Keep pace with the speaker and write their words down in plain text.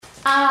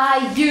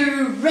Are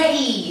you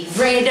ready?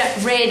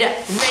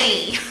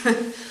 Ready.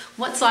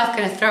 What's life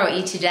going to throw at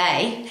you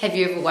today? Have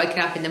you ever woken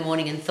up in the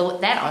morning and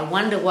thought that? I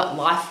wonder what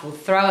life will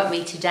throw at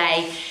me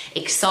today,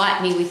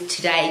 excite me with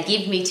today,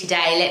 give me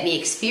today, let me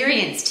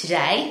experience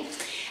today.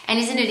 And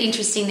isn't it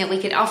interesting that we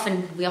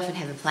often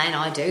have a plan,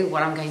 I do,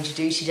 what I'm going to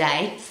do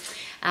today.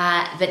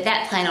 But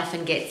that plan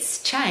often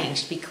gets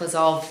changed because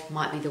of,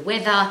 might be the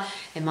weather,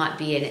 it might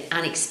be an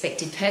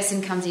unexpected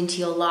person comes into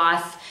your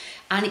life.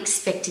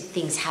 Unexpected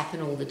things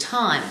happen all the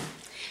time.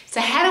 So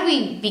how do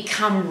we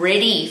become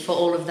ready for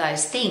all of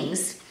those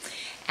things?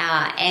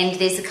 And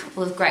there's a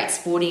couple of great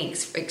sporting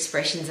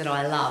expressions that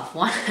I love.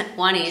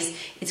 One is,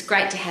 it's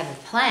great to have a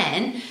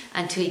plan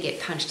until you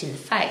get punched in the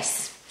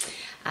face.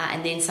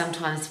 And then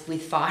sometimes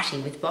with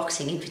fighting, with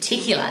boxing in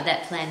particular,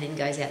 that plan then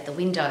goes out the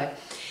window.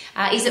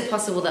 Is it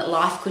possible that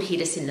life could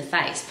hit us in the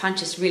face,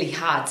 punch us really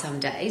hard some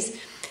days?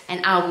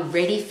 And are we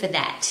ready for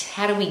that?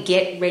 How do we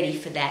get ready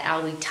for that?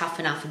 Are we tough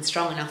enough and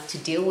strong enough to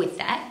deal with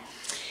that?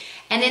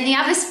 And then the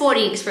other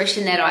sporting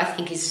expression that I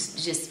think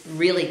is just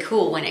really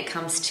cool when it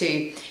comes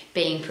to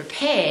being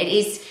prepared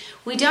is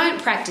we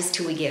don't practice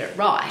till we get it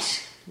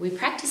right. We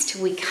practice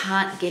till we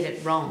can't get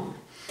it wrong.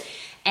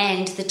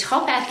 And the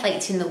top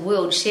athletes in the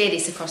world share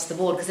this across the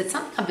board because it's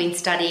something I've been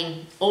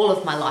studying all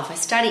of my life. I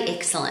study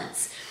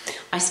excellence.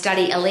 I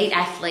study elite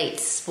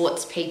athletes,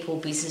 sports people,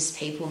 business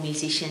people,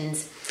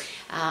 musicians.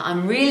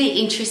 I'm really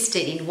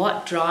interested in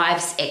what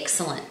drives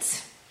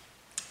excellence.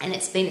 And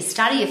it's been a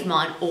study of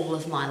mine all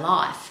of my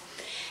life.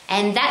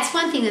 And that's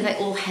one thing that they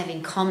all have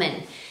in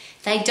common.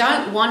 They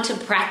don't want to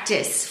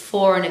practice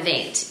for an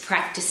event,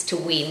 practice to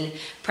win,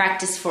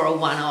 practice for a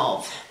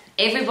one-of.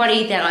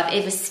 Everybody that I've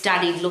ever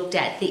studied, looked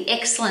at, the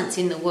excellence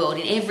in the world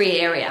in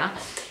every area,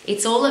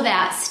 it's all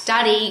about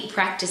study,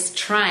 practice,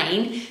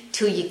 train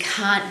till you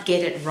can't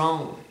get it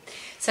wrong.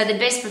 So the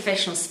best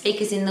professional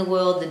speakers in the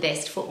world, the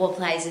best football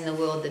players in the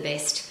world, the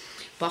best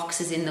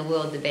boxers in the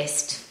world, the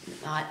best...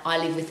 I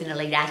live with an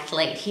elite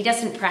athlete. He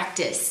doesn't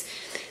practice.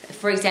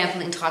 For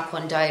example, in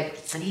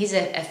Taekwondo, and he's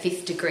a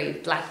 5th degree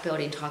black belt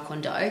in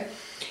Taekwondo,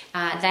 they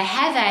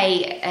have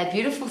a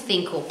beautiful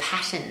thing called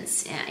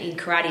patterns. In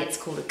karate, it's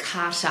called a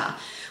kata,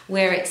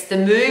 where it's the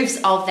moves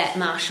of that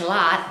martial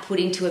art put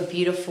into a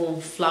beautiful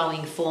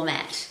flowing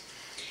format.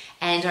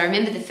 And I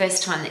remember the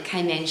first time that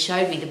K-Man and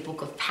showed me the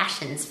book of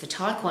patterns for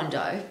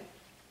Taekwondo.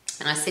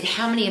 And I said,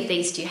 how many of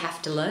these do you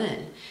have to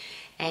learn?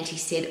 And he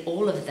said,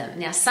 all of them.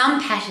 Now,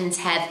 some patterns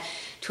have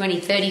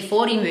 20, 30,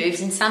 40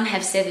 moves, and some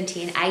have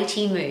 70 and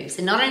 80 moves.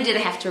 And not only did I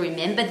have to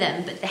remember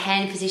them, but the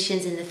hand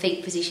positions and the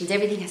feet positions,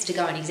 everything has to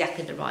go in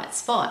exactly the right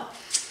spot.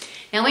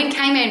 Now, when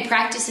K-Man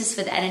practices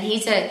for that, and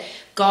he's a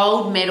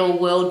gold medal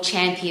world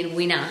champion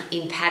winner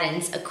in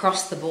patterns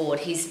across the board.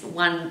 He's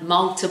won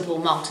multiple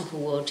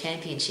world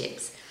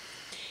championships.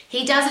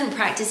 He doesn't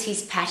practice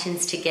his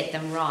patterns to get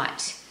them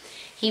right.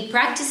 He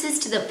practices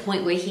to the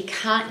point where he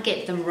can't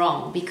get them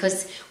wrong,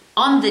 because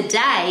on the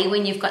day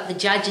when you've got the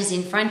judges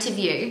in front of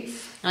you,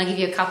 and I'll give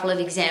you a couple of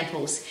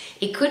examples,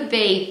 it could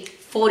be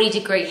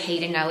 40-degree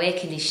heat and no air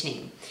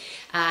conditioning.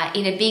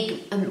 In a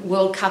big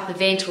World Cup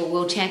event or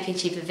World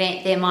Championship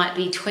event, there might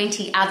be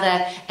 20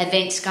 other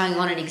events going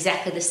on at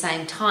exactly the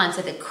same time.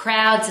 So the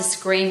crowds are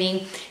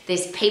screaming,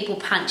 there's people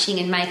punching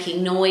and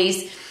making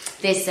noise.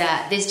 There's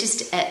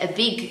just a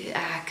big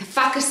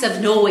kerfuffle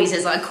of noise,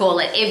 as I call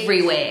it,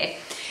 everywhere.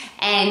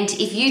 And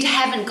if you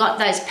haven't got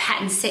those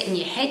patterns set in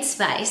your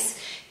headspace,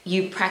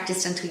 you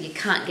practiced until you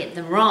can't get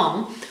them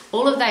wrong,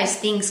 all of those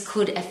things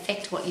could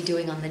affect what you're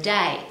doing on the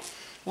day.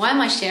 Why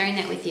am I sharing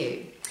that with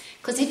you?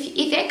 Because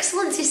if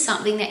excellence is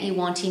something that you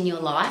want in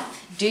your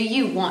life, do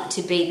you want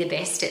to be the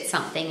best at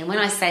something? And when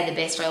I say the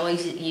best, I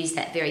always use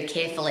that very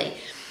carefully.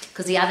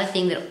 Because the other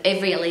thing that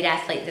every elite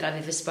athlete that I've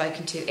ever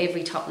spoken to,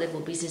 every top-level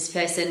business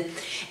person,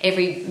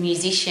 every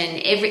musician,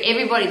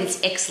 everybody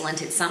that's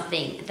excellent at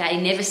something, they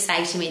never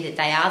say to me that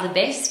they are the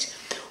best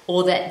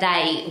or that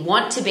they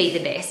want to be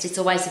the best. It's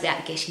always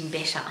about getting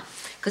better,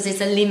 because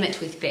there's a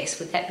limit with best.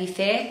 Would that be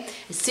fair?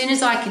 As soon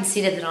as I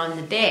consider that I'm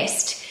the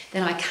best,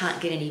 then I can't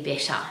get any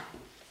better.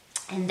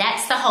 And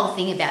that's the whole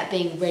thing about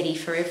being ready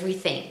for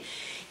everything.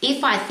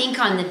 If I think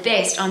I'm the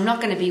best, I'm not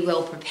going to be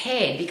well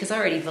prepared because I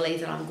already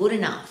believe that I'm good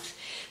enough.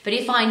 But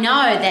if I know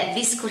that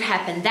this could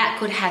happen, that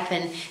could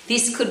happen,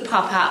 this could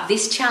pop up,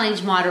 this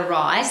challenge might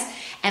arise,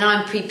 and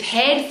I'm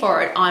prepared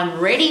for it, I'm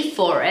ready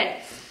for it,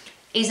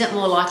 is it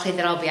more likely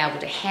that I'll be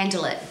able to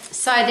handle it?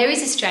 So there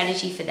is a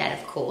strategy for that,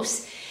 of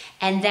course,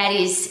 and that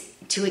is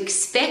to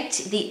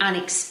expect the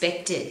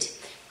unexpected,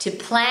 to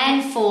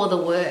plan for the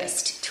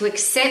worst, to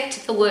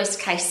accept the worst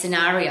case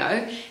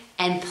scenario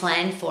and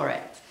plan for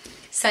it.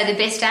 So the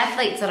best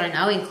athletes that I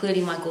know,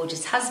 including my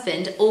gorgeous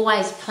husband,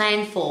 always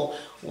plan for,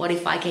 what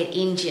if I get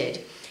injured?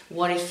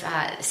 What if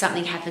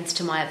something happens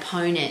to my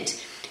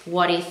opponent?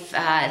 What if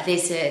my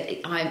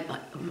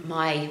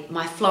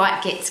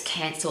flight gets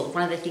cancelled?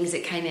 One of the things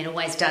that K-Man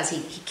always does,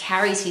 he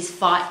carries his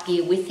fight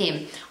gear with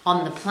him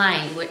on the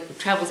plane. It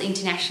travels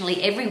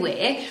internationally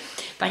everywhere,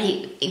 but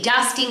he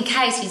just in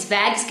case his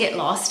bags get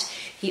lost,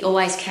 He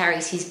always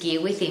carries his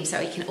gear with him so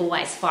he can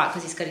always fight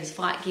because he's got his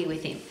fight gear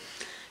with him.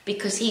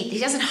 Because he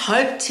doesn't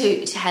hope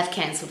to have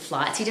cancelled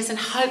flights. He doesn't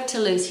hope to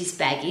lose his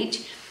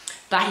baggage,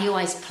 but he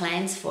always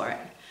plans for it.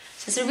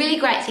 So it's a really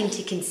great thing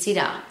to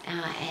consider.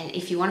 And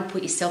if you want to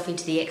put yourself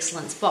into the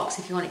excellence box,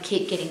 if you want to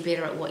keep getting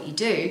better at what you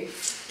do,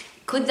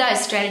 could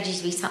those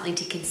strategies be something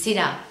to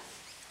consider?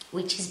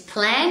 Which is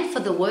plan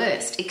for the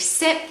worst.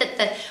 Accept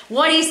that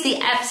what is the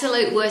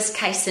absolute worst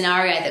case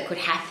scenario that could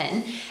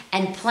happen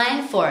and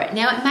plan for it.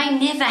 Now, it may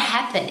never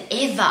happen,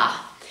 ever.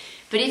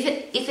 But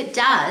if it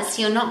does,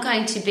 you're not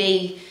going to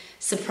be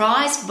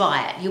surprised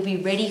by it. You'll be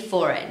ready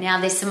for it. Now,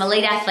 there's some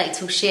elite athletes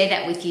who'll share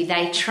that with you.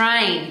 They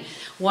train.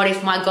 What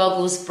if my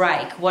goggles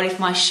break? What if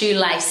my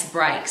shoelace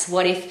breaks?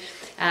 What if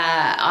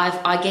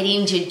I get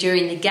injured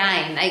during the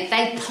game?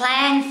 They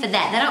plan for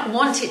that. They don't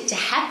want it to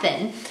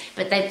happen,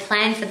 but they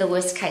plan for the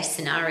worst case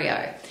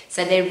scenario.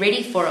 So they're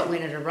ready for it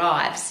when it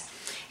arrives.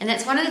 And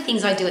that's one of the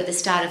things I do at the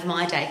start of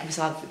my day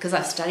because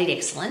I've studied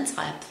excellence.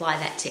 I apply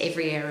that to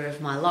every area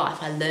of my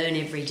life. I learn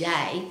every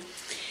day.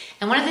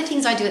 And one of the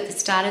things I do at the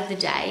start of the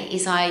day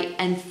is I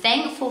am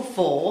thankful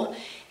for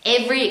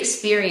every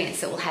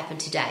experience that will happen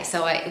today.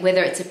 So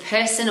whether it's a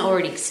person or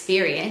an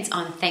experience,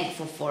 I'm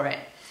thankful for it.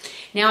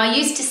 Now, I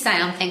used to say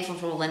I'm thankful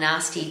for all the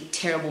nasty,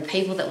 terrible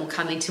people that will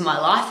come into my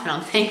life, and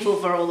I'm thankful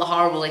for all the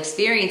horrible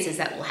experiences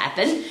that will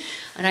happen.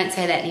 I don't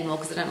say that anymore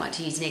because I don't like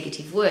to use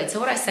negative words. So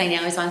what I say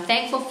now is I'm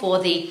thankful for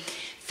the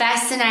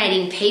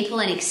fascinating people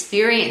and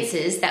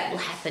experiences that will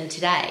happen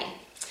today.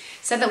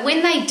 So that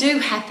when they do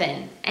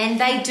happen,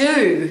 and they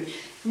do,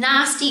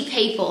 nasty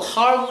people,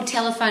 horrible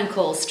telephone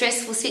calls,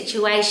 stressful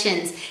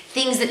situations,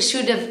 things that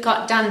should have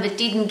got done but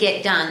didn't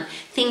get done,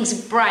 things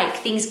break,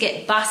 things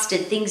get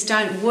busted, things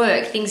don't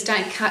work, things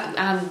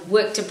don't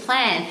work to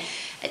plan,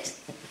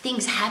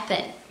 things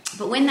happen.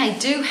 But when they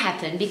do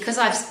happen, because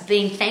I've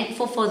been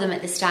thankful for them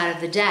at the start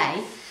of the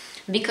day,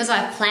 because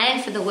I've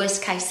planned for the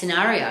worst case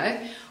scenario,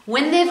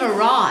 when they've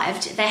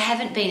arrived, they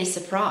haven't been a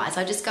surprise.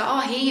 I just go,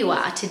 oh, here you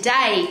are.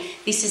 Today,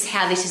 this is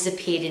how this has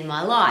appeared in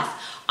my life.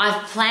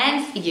 I've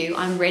planned for you.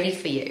 I'm ready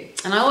for you.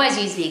 And I always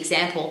use the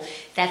example,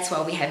 that's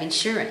why we have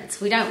insurance.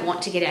 We don't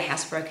want to get our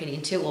house broken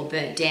into or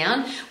burnt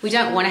down. We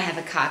don't want to have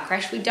a car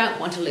crash. We don't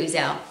want to lose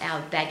our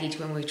baggage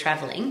when we're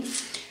traveling.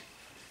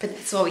 But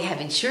that's why we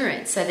have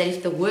insurance, so that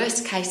if the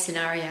worst case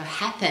scenario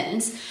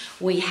happens,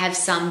 we have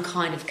some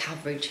kind of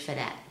coverage for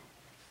that.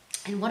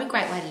 And what a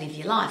great way to live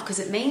your life, because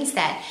it means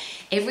that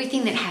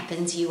everything that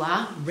happens, you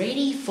are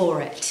ready for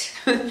it.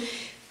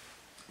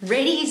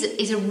 Ready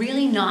is a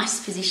really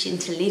nice position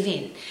to live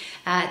in.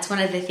 It's one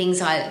of the things,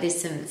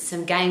 there's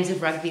some games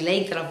of rugby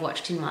league that I've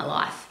watched in my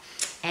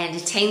life. And a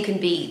team can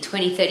be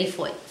 20,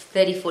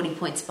 30, 40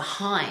 points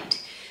behind.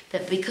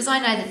 But because I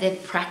know that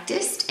they've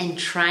practiced and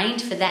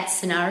trained for that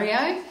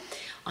scenario,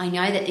 I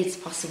know that it's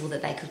possible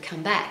that they could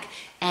come back.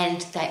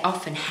 And they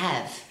often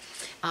have.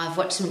 I've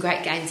watched some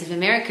great games of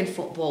American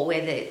football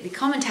where the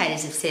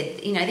commentators have said,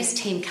 this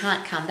team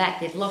can't come back,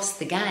 they've lost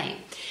the game.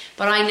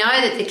 But I know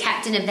that the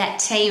captain of that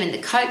team and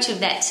the coach of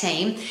that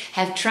team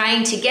have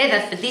trained together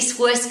for this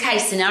worst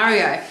case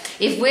scenario.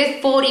 If we're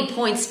 40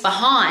 points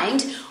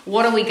behind,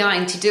 what are we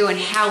going to do and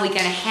how are we going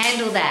to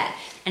handle that?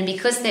 And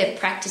because they've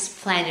practiced,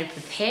 planned and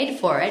prepared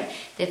for it,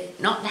 they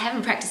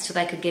haven't practiced till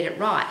they could get it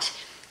right.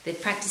 They've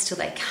practiced till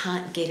they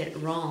can't get it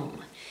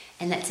wrong.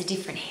 And that's a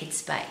different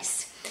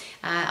headspace.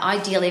 I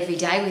deal every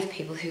day with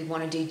people who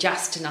want to do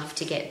just enough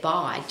to get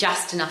by,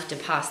 just enough to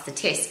pass the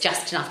test,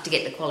 just enough to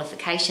get the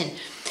qualification.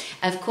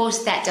 Of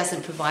course, that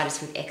doesn't provide us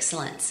with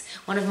excellence.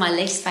 One of my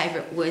least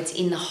favourite words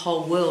in the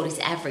whole world is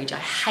average. I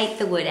hate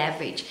the word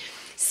average.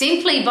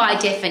 Simply by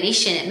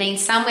definition, it means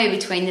somewhere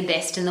between the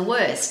best and the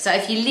worst. So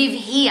if you live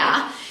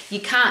here, you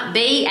can't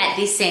be at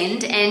this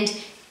end. And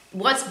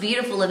what's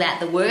beautiful about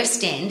the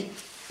worst end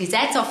is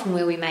that's often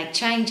where we make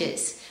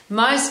changes.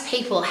 Most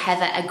people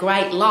have a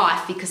great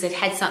life because they've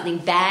had something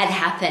bad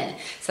happen.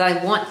 So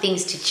they want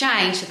things to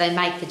change, so they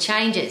make the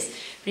changes.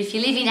 But if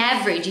you live in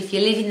average, if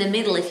you live in the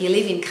middle, if you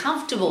live in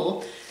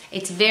comfortable,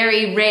 it's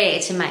very rare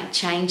to make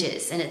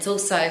changes. And it's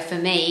also, for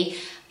me,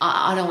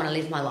 I don't want to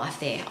live my life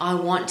there.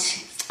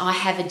 I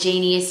have a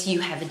genius, you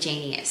have a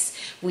genius.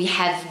 We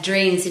have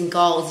dreams and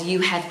goals, you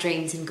have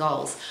dreams and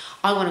goals.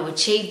 I want to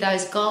achieve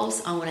those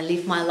goals. I want to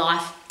live my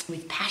life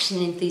with passion,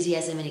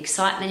 enthusiasm and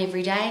excitement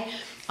every day.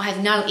 I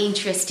have no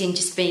interest in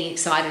just being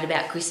excited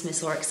about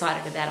Christmas or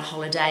excited about a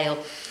holiday or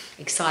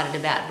excited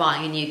about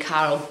buying a new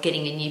car or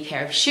getting a new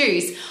pair of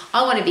shoes.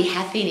 I want to be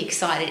happy and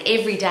excited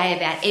every day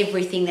about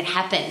everything that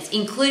happens,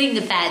 including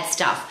the bad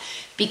stuff.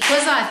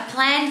 Because I've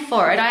planned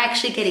for it, I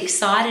actually get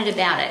excited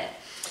about it.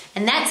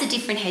 And that's a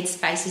different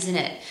headspace, isn't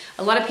it?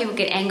 A lot of people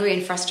get angry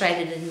and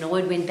frustrated and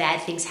annoyed when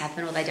bad things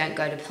happen or they don't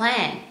go to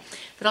plan.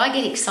 But I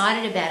get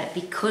excited about it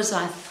because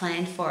I've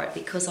planned for it,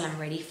 because I'm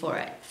ready for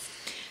it.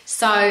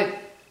 So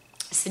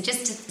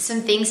just some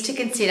things to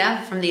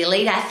consider from the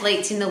elite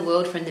athletes in the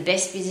world, from the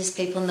best business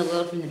people in the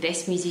world, from the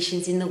best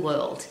musicians in the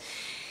world.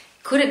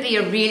 Could it be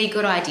a really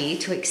good idea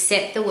to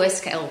accept the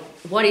worst case,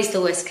 what is the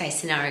worst case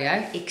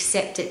scenario,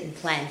 accept it and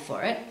plan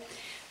for it,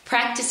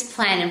 Practice,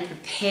 plan and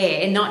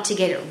prepare, not to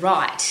get it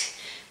right,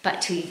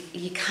 but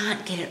you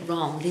can't get it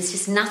wrong. There's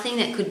just nothing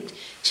that could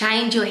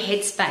change your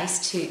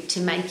headspace to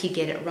make you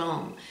get it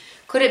wrong.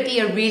 Could it be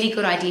a really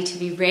good idea to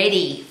be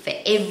ready for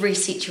every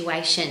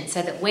situation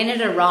so that when it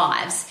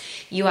arrives,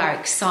 you are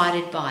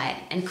excited by it?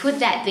 And could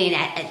that be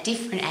a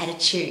different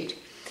attitude?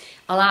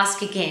 I'll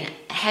ask again,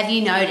 have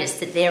you noticed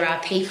that there are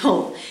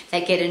people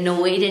that get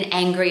annoyed and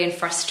angry and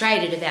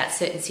frustrated about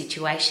certain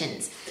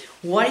situations?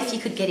 What if you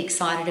could get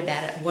excited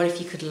about it? What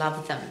if you could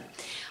love them?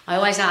 I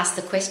always ask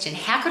the question,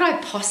 how could I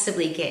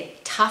possibly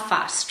get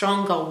tougher,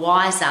 stronger,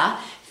 wiser,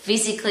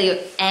 physically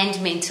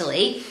and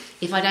mentally,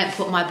 if I don't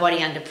put my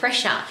body under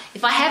pressure?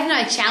 If I have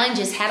no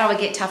challenges, how do I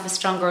get tougher,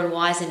 stronger and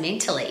wiser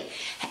mentally?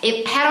 How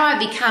do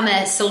I become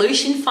a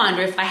solution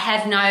finder if I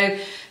have no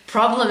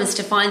problems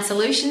to find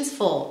solutions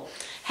for?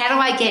 How do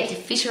I get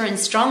fitter and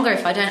stronger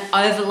if I don't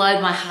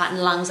overload my heart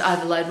and lungs,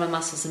 overload my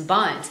muscles and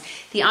bones?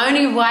 The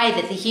only way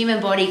that the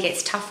human body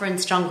gets tougher and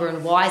stronger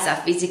and wiser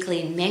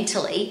physically and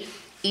mentally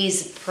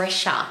is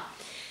pressure.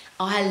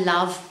 I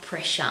love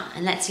pressure,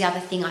 and that's the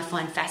other thing I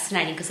find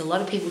fascinating, because a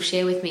lot of people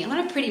share with me on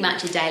a pretty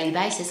much a daily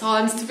basis,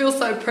 I feel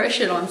so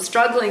pressured, I'm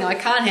struggling, I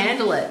can't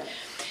handle it.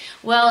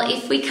 Well,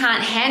 if we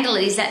can't handle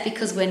it, is that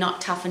because we're not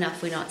tough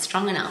enough, we're not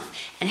strong enough?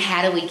 And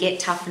how do we get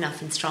tough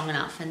enough and strong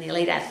enough? And the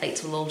elite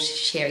athletes will all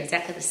share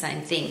exactly the same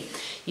thing.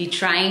 You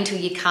train till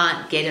you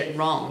can't get it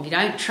wrong. You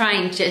don't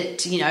train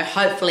to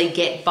hopefully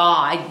get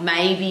by,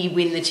 maybe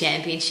win the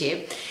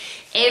championship.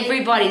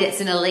 Everybody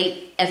that's an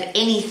elite of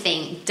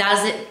anything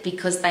does it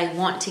because they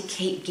want to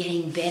keep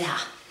getting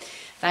better.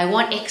 They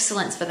want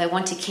excellence, but they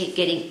want to keep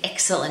getting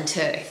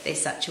excellenter, if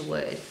there's such a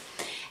word.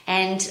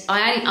 And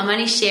I'm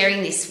only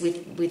sharing this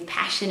with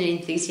passion and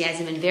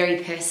enthusiasm and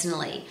very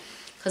personally,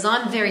 because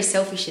I'm very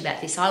selfish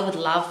about this. I would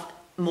love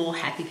more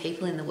happy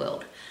people in the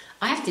world.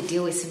 I have to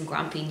deal with some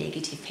grumpy,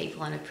 negative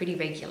people on a pretty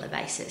regular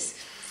basis.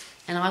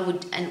 And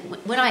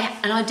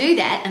I do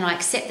that, and I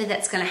accept that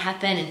that's going to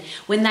happen. And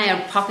when they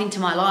pop into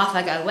my life,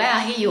 I go, wow,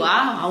 here you are.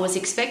 I was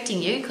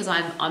expecting you, because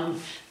I'm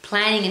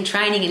planning and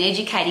training and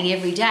educating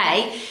every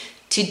day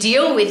to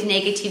deal with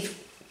negative,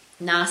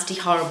 nasty,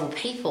 horrible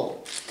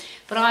people.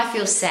 But I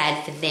feel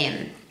sad for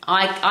them.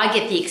 I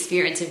get the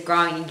experience of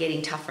growing and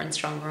getting tougher and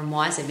stronger and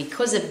wiser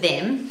because of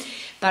them.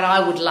 But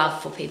I would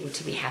love for people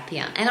to be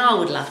happier. And I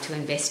would love to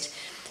invest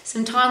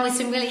some time with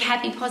some really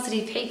happy,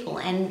 positive people.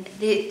 And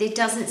there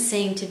doesn't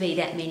seem to be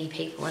that many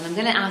people. And I'm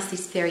going to ask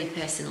this very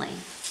personally.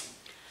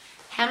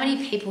 How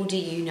many people do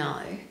you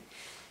know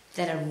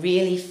that are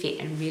really fit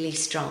and really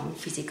strong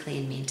physically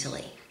and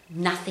mentally?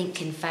 Nothing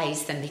can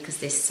faze them because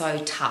they're so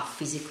tough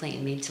physically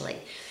and mentally.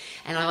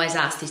 And I always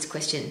ask this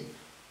question.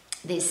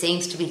 There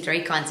seems to be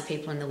three kinds of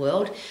people in the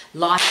world.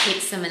 Life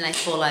hits them and they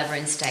fall over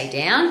and stay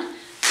down.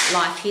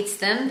 Life hits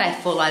them, they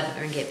fall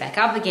over and get back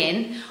up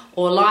again.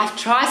 Or life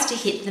tries to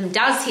hit them,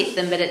 does hit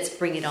them, but it's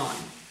bring it on.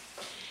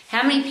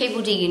 How many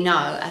people do you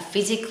know are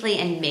physically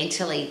and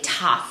mentally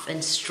tough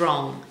and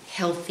strong,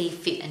 healthy,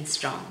 fit and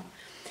strong?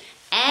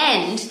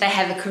 And they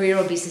have a career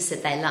or business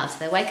that they love. So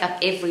they wake up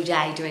every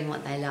day doing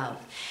what they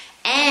love.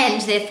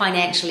 And they're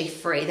financially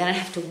free. They don't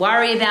have to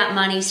worry about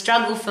money,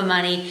 struggle for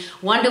money,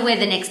 wonder where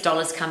the next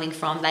dollar's coming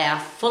from. They are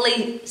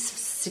fully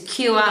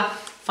secure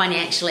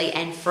financially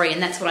and free.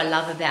 And that's what I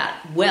love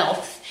about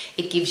wealth.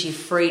 It gives you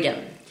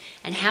freedom.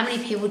 And how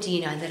many people do you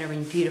know that are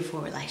in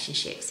beautiful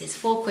relationships? There's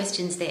 4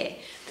 questions there.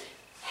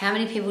 How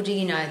many people do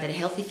you know that are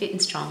healthy, fit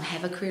and strong,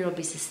 have a career or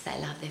business that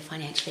they love, they're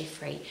financially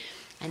free,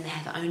 and they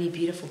have only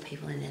beautiful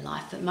people in their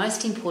life? But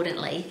most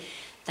importantly,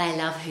 they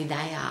love who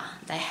they are.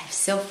 They have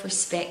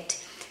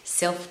self-respect,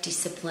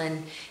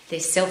 self-discipline, they're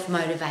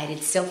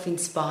self-motivated,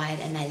 self-inspired,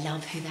 and they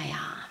love who they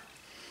are.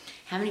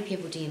 How many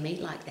people do you meet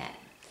like that?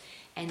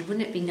 And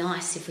wouldn't it be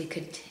nice if we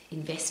could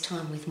invest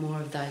time with more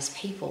of those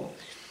people?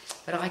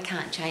 But I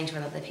can't change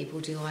what other people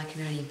do. I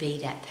can only be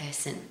that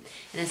person.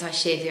 And as I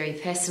shared very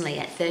personally,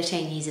 at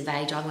 13 years of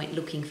age, I went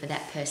looking for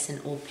that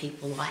person or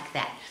people like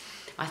that.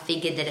 I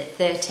figured that at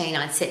 13,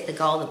 I'd set the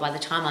goal that by the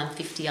time I'm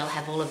 50, I'll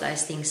have all of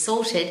those things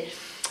sorted.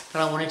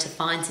 But I wanted to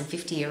find some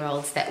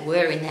 50-year-olds that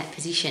were in that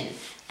position.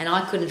 And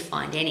I couldn't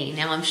find any.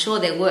 Now, I'm sure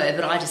there were,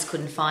 but I just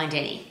couldn't find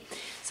any.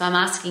 So I'm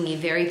asking you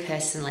very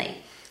personally,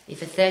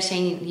 if a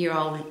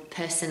 13-year-old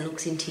person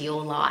looks into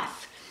your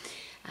life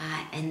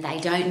and they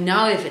don't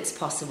know if it's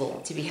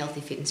possible to be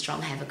healthy, fit and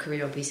strong, have a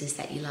career or business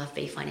that you love,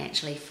 be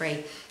financially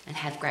free and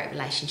have great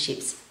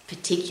relationships,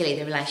 particularly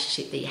the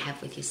relationship that you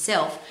have with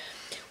yourself,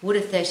 would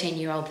a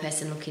 13-year-old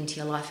person look into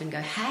your life and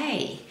go,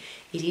 hey,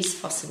 it is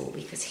possible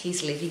because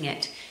he's living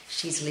it,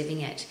 she's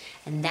living it.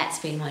 And that's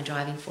been my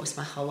driving force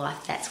my whole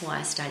life. That's why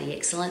I study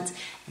excellence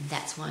and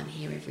that's why I'm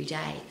here every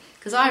day.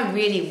 Because I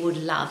really would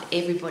love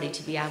everybody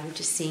to be able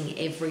to sing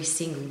every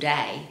single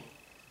day.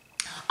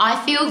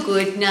 I feel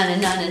good, na.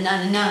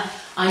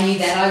 I knew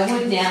that I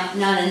would now,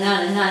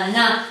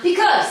 na.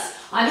 Because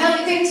I'm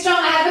healthy, fit and strong,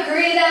 I have a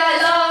career that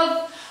I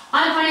love.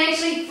 I'm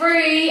financially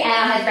free and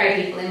I have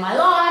great people in my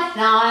life.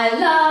 Now I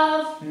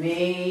love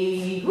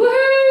me.